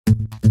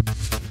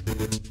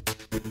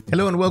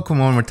Hello and welcome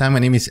one more time. My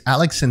name is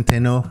Alex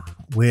Centeno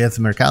with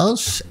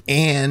Mercados,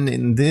 and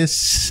in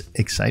this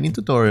exciting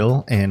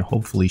tutorial and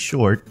hopefully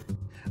short,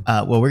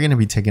 what we're going to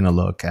be taking a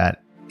look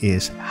at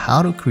is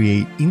how to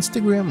create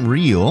Instagram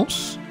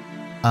Reels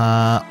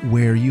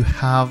where you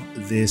have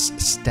this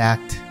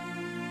stacked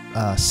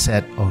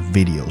set of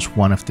videos,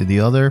 one after the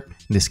other.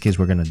 In this case,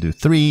 we're going to do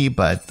 3,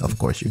 but of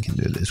course you can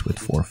do this with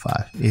 4 or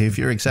 5. If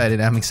you're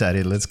excited, I'm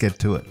excited. Let's get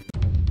to it.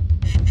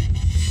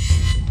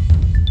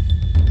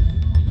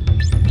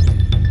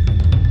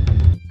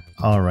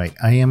 All right,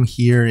 I am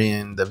here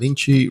in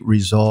Davinci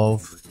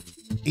Resolve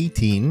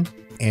 18,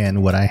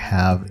 and what I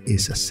have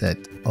is a set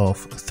of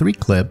 3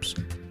 clips.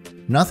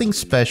 Nothing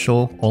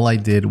special. All I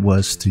did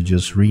was to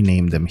just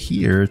rename them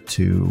here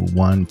to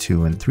 1,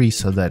 2, and 3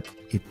 so that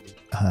it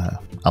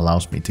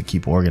allows me to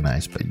keep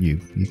organized, but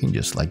you can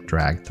just like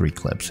drag 3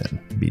 clips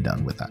and be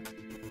done with that.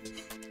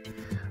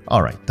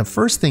 All right, the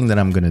first thing that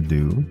I'm gonna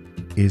do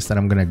is that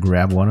I'm gonna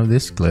grab one of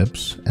these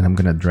clips and I'm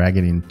gonna drag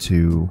it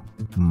into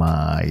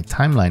my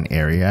timeline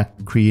area,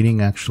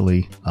 creating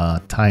actually a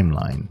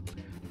timeline.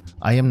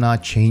 I am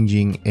not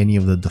changing any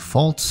of the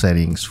default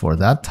settings for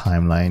that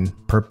timeline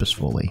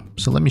purposefully.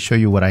 So let me show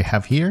you what I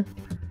have here.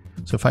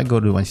 So if I go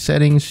to my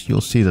settings, you'll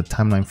see the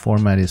timeline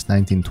format is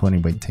 1920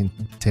 by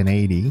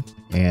 1080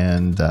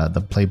 and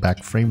the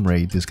playback frame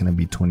rate is gonna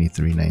be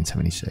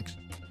 23,976.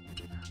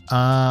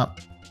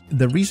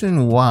 The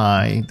reason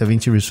why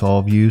Davinci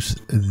Resolve used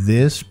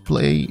this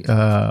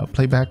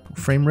playback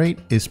frame rate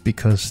is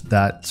because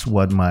that's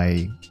what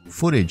my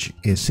footage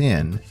is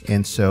in.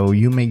 And so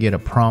you may get a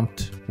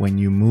prompt when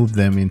you move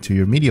them into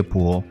your media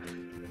pool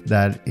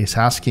that is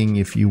asking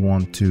if you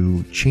want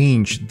to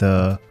change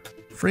the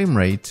frame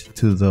rate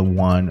to the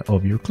one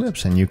of your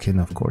clips. And you can,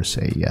 of course,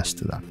 say yes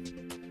to that.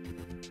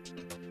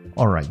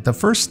 All right, the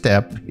first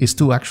step is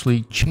to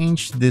actually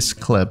change these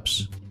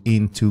clips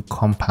into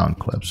compound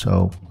clips.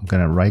 So I'm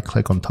going to right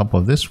click on top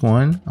of this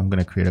one. I'm going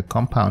to create a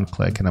compound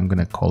clip and I'm going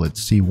to call it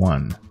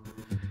C1.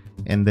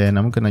 And then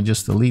I'm going to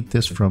just delete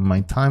this from my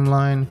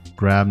timeline,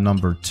 grab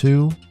number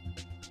 2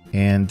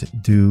 and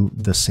do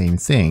the same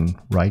thing.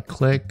 Right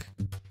click,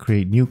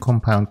 create new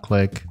compound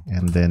clip,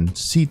 and then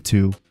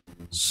C2,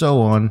 so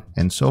on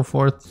and so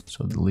forth.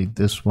 So delete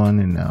this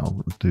one and now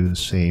we'll do the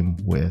same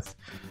with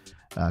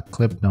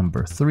clip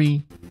number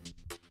 3.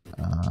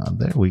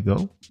 There we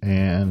go.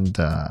 And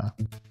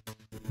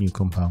new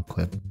compound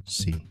clip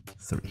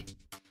C3.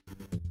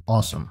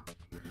 Awesome.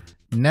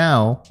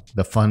 Now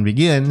the fun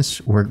begins.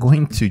 We're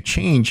going to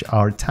change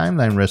our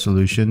timeline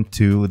resolution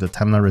to the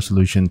timeline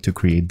resolution to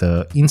create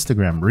the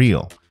Instagram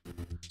reel.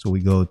 So we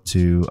go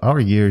to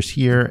our gears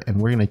here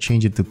and we're going to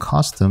change it to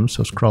custom.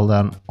 So scroll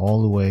down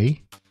all the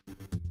way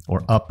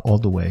or up all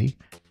the way.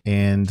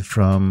 And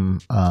from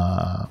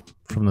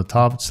the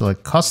top,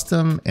 select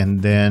custom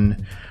and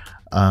then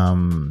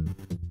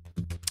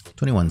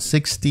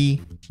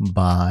 2160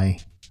 by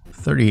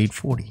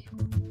 3840.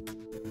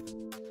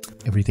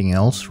 Everything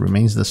else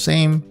remains the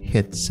same.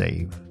 Hit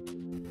save.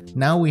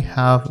 Now we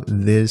have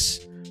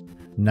this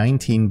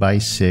 19 by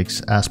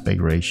 6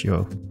 aspect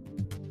ratio.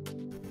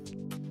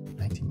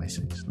 19 by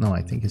 6. No,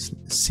 I think it's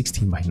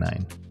 16 by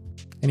 9.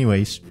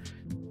 Anyways,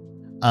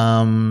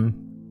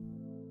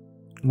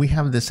 we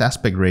have this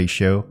aspect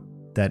ratio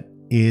that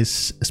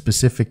is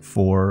specific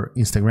for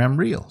Instagram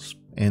Reels.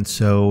 And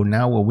so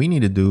now what we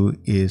need to do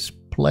is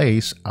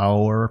place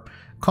our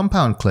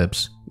compound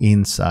clips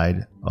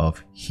inside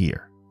of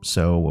here.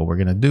 So what we're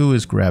going to do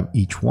is grab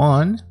each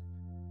one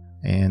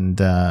and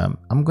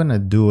I'm going to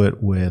do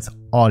it with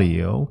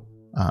audio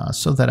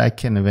so that I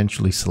can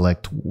eventually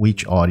select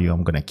which audio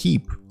I'm going to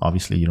keep.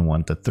 Obviously, you don't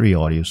want the 3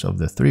 audios of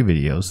the 3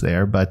 videos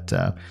there, but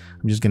I'm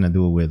just going to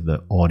do it with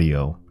the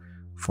audio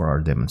for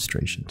our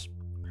demonstrations.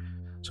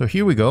 So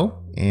here we go.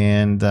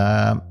 And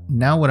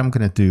now what I'm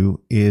going to do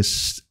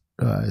is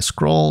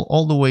scroll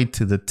all the way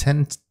to the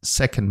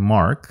 10-second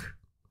mark,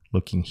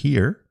 looking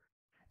here,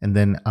 and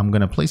then I'm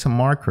going to place a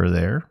marker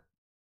there,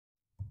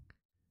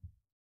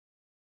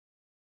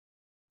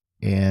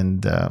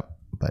 and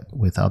but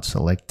without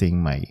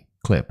selecting my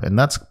clip. And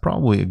that's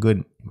probably a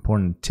good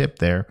important tip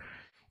there.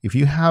 If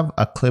you have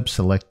a clip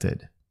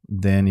selected,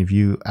 then if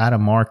you add a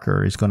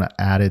marker, it's going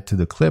to add it to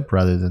the clip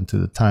rather than to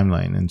the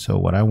timeline. And so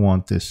what I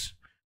want is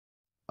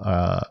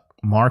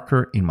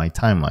marker in my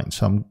timeline.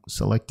 So I'm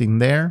selecting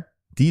there,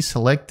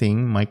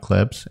 deselecting my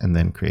clips, and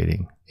then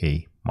creating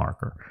a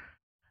marker.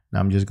 Now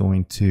I'm just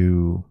going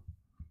to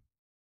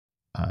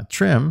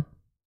trim,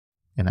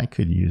 and I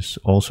could use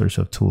all sorts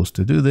of tools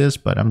to do this,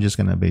 but I'm just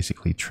going to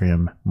basically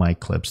trim my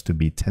clips to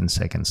be 10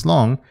 seconds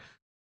long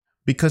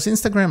because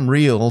Instagram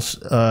Reels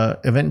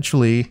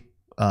eventually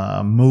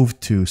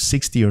moved to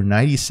 60 or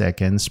 90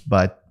 seconds,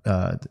 but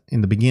in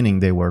the beginning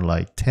they were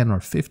like 10 or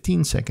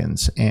 15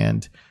 seconds.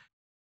 And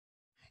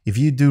if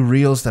you do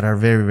reels that are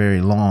very, very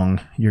long,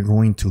 you're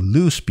going to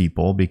lose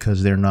people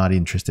because they're not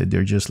interested.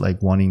 They're just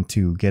like wanting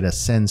to get a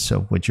sense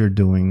of what you're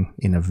doing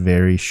in a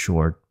very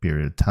short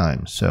period of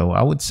time. So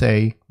I would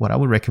say what I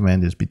would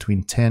recommend is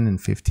between 10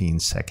 and 15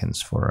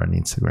 seconds for an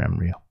Instagram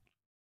reel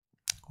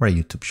or a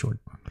YouTube short.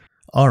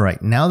 All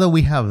right, now that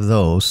we have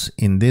those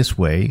in this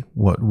way,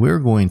 what we're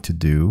going to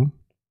do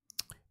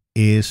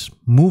is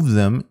move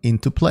them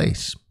into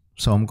place.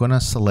 So I'm going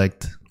to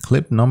select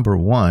clip number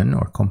 1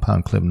 or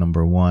compound clip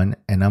number 1,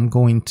 and I'm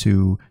going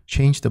to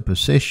change the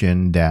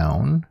position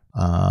down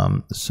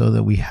so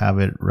that we have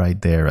it right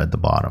there at the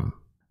bottom.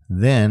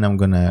 Then I'm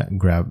going to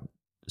grab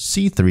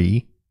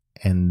C3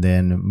 and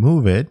then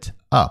move it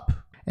up.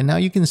 And now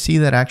you can see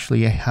that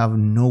actually I have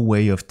no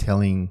way of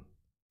telling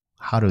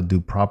how to do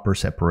proper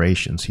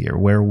separations here.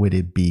 Where would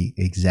it be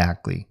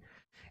exactly?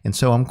 And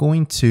so I'm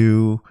going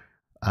to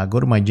go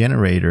to my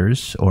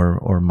generators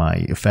or my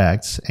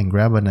effects and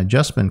grab an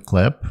adjustment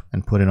clip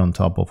and put it on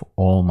top of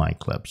all my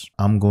clips.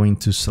 I'm going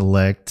to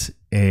select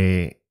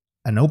an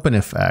open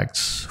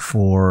effects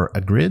for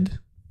a grid,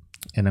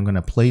 and I'm going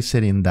to place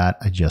it in that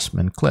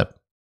adjustment clip.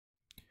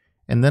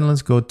 And then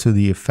let's go to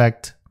the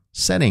effect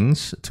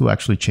settings to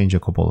actually change a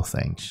couple of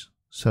things.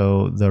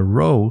 So the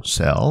row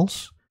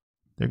cells,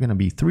 they're going to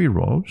be 3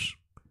 rows.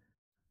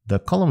 The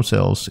column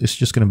cells is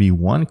just going to be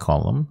 1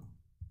 column.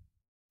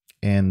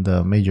 And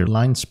the major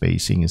line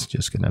spacing is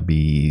just going to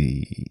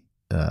be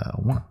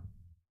 1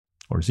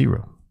 or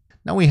 0.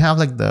 Now we have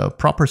like the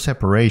proper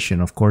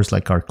separation. Of course,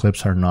 like our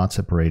clips are not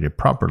separated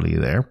properly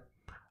there,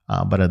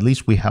 but at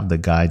least we have the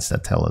guides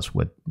that tell us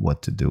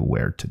what to do,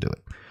 where to do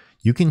it.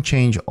 You can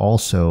change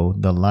also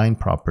the line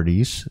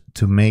properties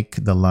to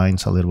make the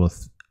lines a little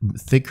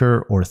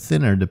thicker or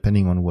thinner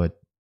depending on what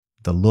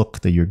the look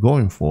that you're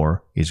going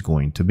for is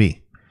going to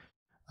be.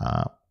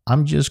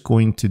 I'm just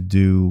going to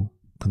do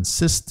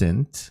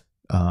consistent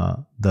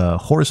the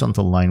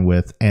horizontal line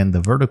width and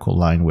the vertical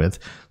line width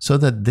so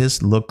that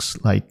this looks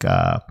like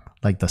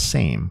the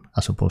same,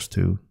 as opposed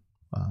to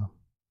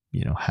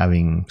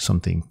having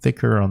something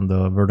thicker on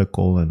the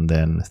vertical and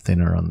then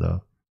thinner on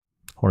the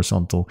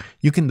horizontal.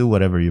 You can do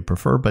whatever you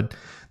prefer, but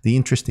the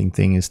interesting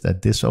thing is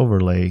that this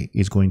overlay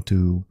is going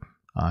to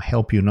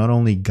help you not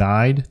only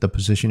guide the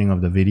positioning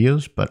of the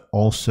videos, but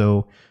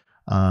also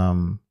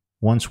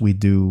once we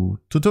do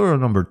tutorial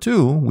number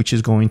 2, which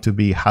is going to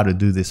be how to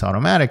do this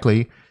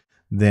automatically,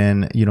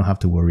 then you don't have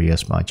to worry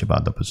as much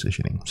about the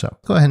positioning. So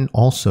go ahead and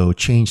also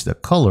change the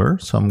color.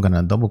 So I'm going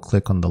to double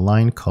click on the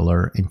line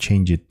color and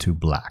change it to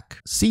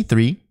black.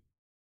 C3,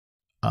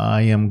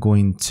 I am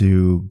going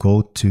to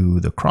go to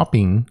the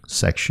cropping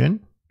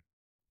section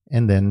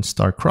and then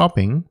start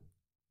cropping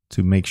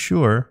to make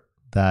sure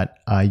that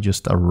I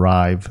just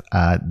arrive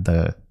at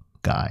the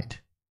guide.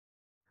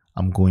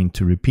 I'm going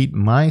to repeat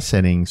my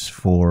settings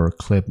for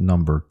clip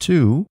number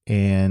 2,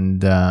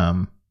 and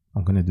I'm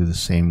going to do the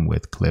same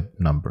with clip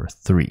number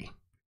 3.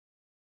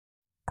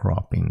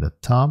 Cropping the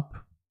top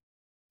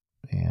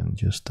and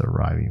just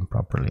arriving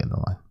properly at the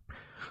line.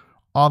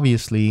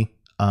 Obviously,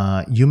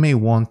 you may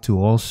want to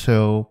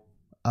also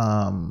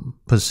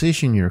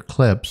position your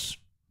clips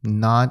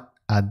not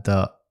at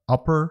the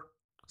upper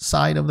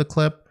side of the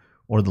clip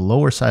or the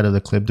lower side of the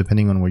clip,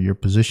 depending on where you're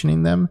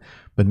positioning them,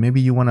 but maybe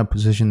you want to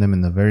position them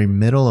in the very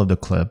middle of the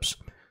clips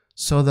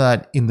so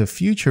that in the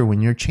future,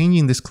 when you're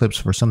changing these clips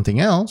for something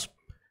else,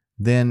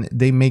 then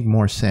they make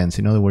more sense.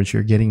 In other words,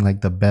 you're getting like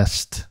the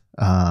best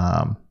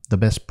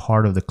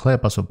part of the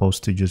clip as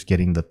opposed to just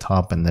getting the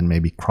top and then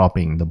maybe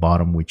cropping the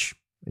bottom, which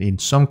in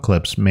some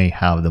clips may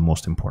have the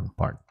most important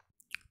part.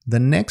 The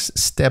next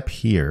step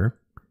here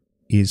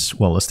is,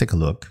 well, let's take a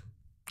look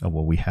at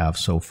what we have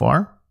so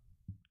far.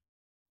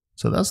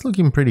 So that's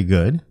looking pretty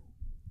good.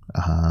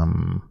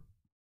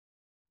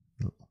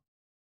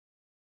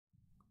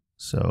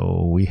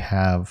 So we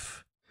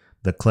have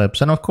the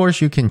clips, and of course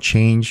you can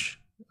change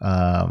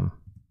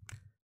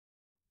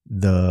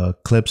the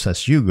clips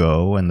as you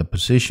go and the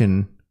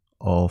position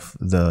of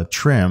the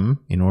trim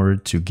in order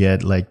to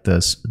get like the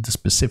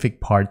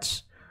specific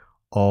parts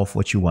of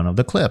what you want of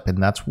the clip.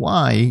 And that's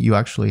why you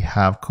actually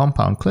have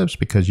compound clips,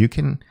 because you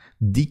can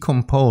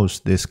decompose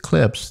these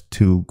clips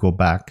to go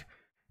back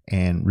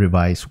and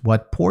revise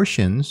what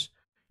portions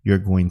you're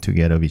going to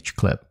get of each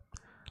clip.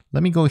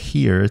 Let me go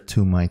here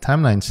to my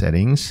timeline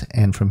settings,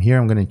 and from here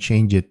I'm going to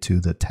change it to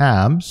the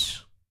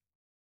tabs.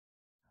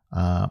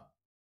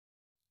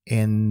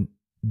 And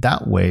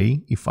that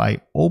way, if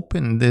I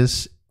open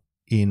this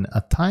in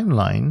a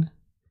timeline,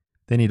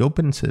 then it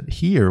opens it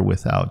here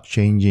without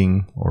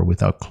changing or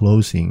without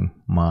closing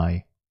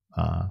my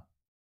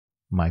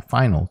my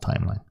final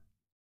timeline.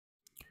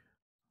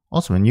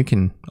 Also, and you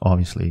can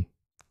obviously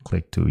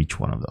click to each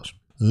one of those.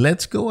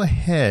 Let's go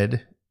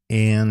ahead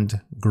and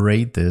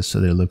grade this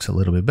so that it looks a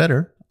little bit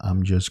better.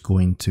 I'm just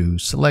going to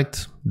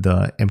select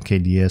the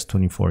MKDS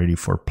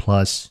 2484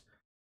 Plus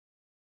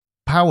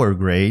Power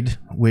Grade,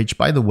 which,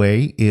 by the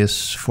way,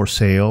 is for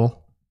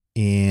sale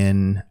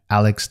in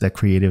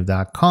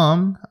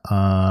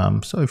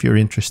alexthecreative.com. So if you're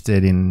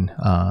interested in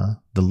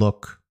the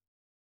look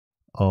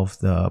of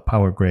the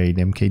Power Grade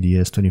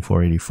MKDS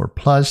 2484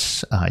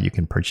 Plus, you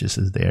can purchase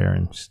it there,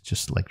 and it's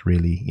just like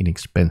really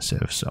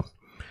inexpensive. So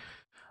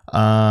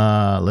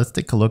let's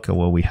take a look at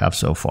what we have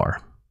so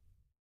far.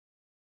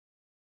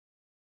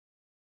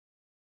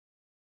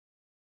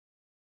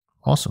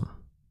 Awesome.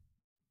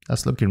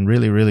 That's looking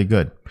really, really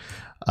good.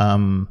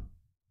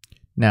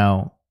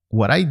 Now,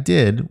 what I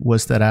did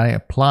was that I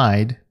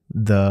applied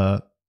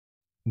the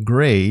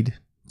grade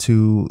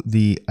to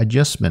the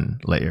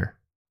adjustment layer.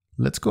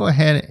 Let's go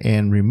ahead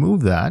and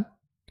remove that,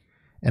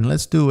 and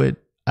let's do it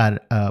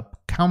at a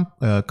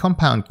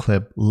compound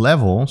clip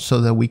level so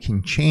that we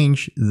can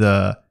change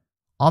the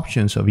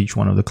options of each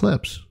one of the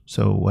clips.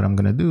 So what I'm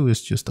going to do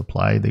is just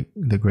apply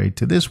the grade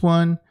to this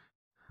one,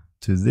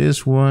 to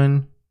this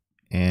one,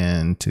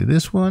 and to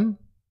this one.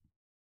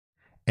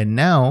 And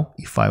now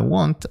if I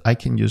want, I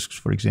can just,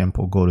 for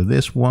example, go to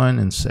this one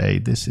and say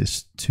this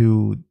is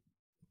too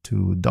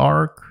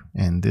dark,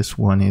 and this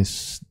one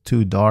is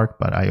too dark,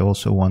 but I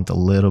also want a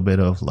little bit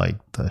of like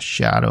the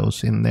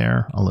shadows in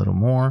there a little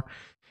more.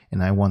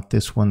 And I want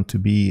this one to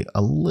be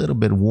a little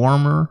bit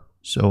warmer.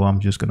 So I'm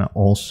just going to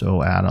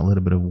also add a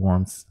little bit of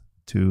warmth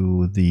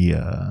to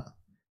the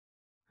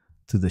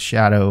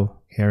shadow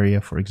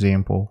area, for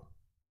example.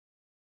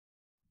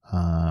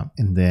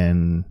 And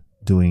then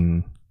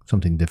doing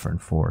something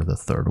different for the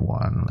third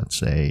one. Let's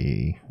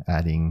say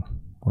adding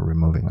or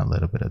removing a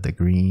little bit of the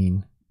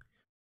green,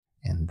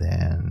 and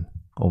then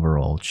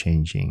overall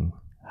changing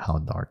how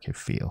dark it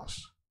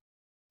feels.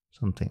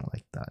 Something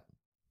like that.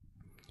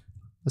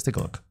 Let's take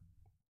a look.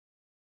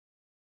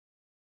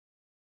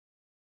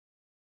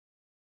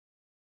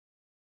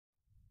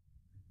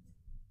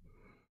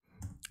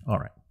 All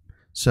right.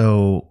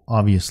 So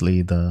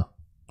obviously the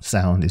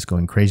sound is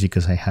going crazy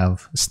because I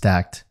have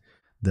stacked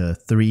the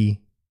 3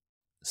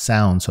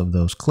 sounds of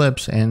those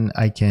clips, and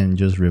I can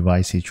just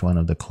revise each one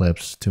of the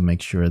clips to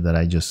make sure that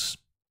I just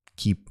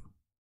keep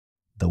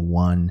the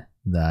one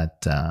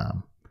that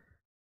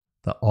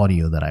the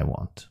audio that I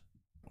want.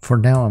 For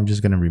now, I'm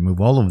just going to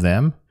remove all of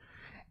them,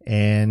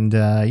 and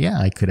yeah,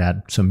 I could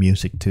add some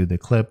music to the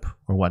clip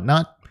or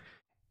whatnot.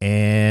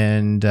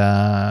 And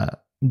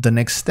the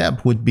next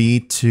step would be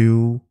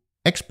to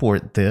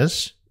export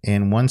this.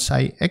 And once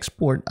I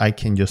export, I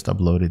can just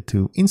upload it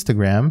to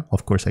Instagram.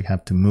 Of course, I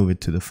have to move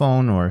it to the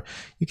phone, or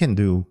you can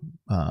do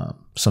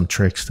some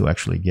tricks to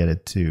actually get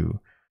it to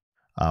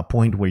a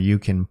point where you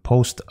can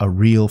post a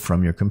reel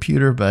from your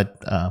computer.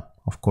 But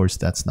of course,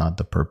 that's not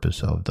the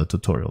purpose of the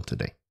tutorial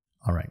today.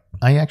 All right.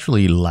 I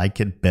actually like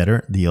it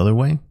better the other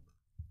way.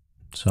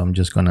 So I'm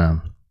just going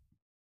to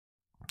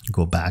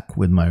go back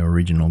with my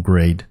original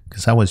grade,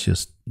 because I was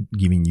just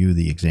giving you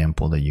the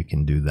example that you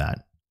can do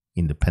that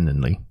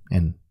independently,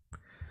 and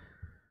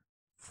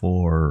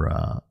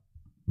for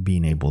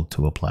being able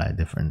to apply a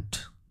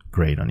different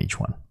grade on each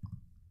one.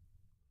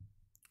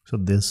 So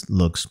this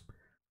looks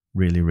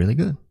really, really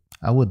good.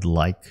 I would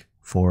like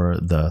for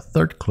the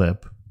third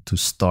clip to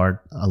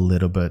start a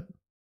little bit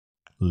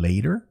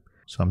later.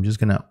 So I'm just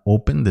going to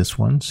open this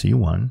one,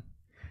 C1,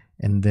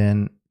 and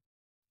then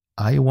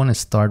I want to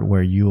start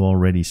where you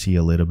already see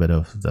a little bit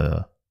of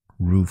the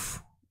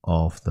roof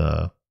of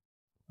the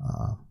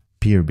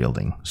pier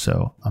building.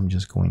 So I'm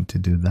just going to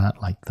do that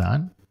like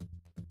that.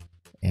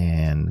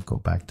 And go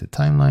back to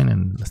timeline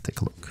and let's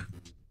take a look.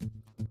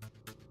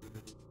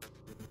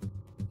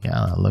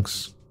 Yeah,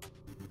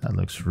 that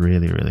looks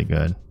really, really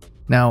good.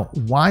 Now,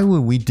 why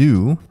would we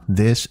do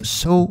this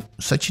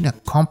such in a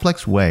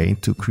complex way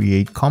to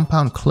create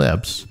compound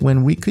clips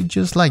when we could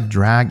just like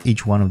drag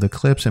each one of the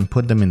clips and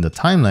put them in the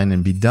timeline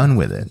and be done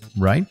with it,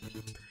 right?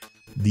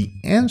 The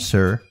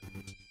answer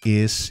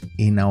is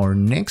in our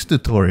next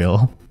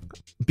tutorial,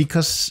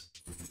 because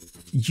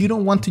you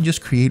don't want to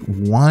just create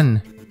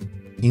one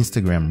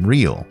Instagram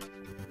reel.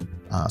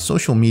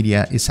 Social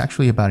media is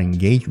actually about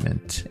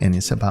engagement, and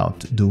it's about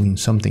doing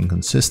something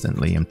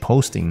consistently and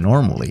posting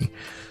normally.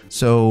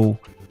 So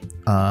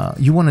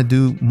you want to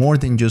do more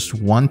than just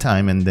one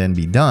time and then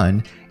be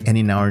done. And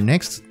in our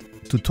next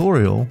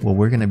tutorial, what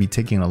we're going to be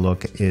taking a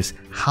look is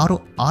how to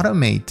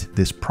automate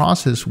this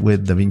process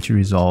with Davinci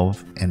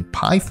Resolve and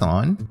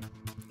Python.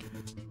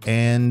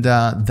 And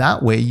that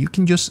way you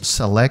can just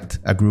select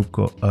a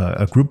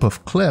group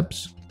of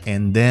clips,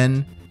 and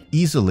then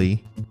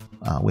easily,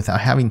 without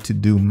having to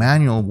do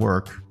manual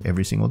work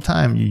every single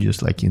time, you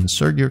just like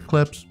insert your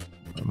clips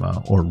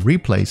or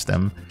replace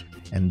them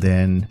and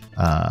then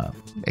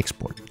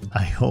export.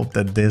 I hope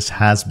that this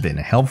has been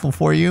helpful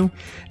for you,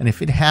 and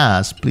if it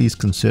has, please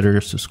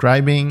consider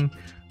subscribing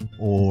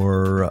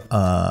or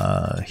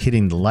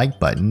hitting the like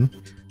button.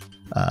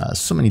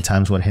 So many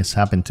times what has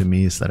happened to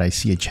me is that I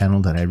see a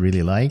channel that I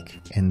really like,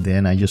 and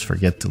then I just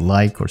forget to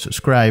like or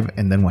subscribe,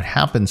 and then what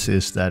happens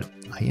is that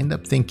I end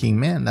up thinking,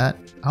 man, that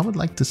I would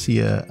like to see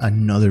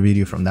another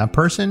video from that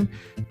person.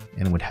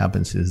 And what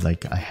happens is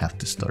like I have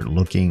to start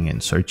looking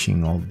and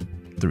searching all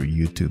through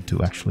YouTube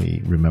to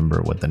actually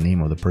remember what the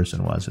name of the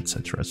person was,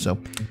 etc. So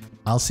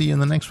I'll see you in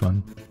the next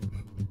one.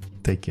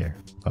 Take care.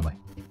 Bye-bye.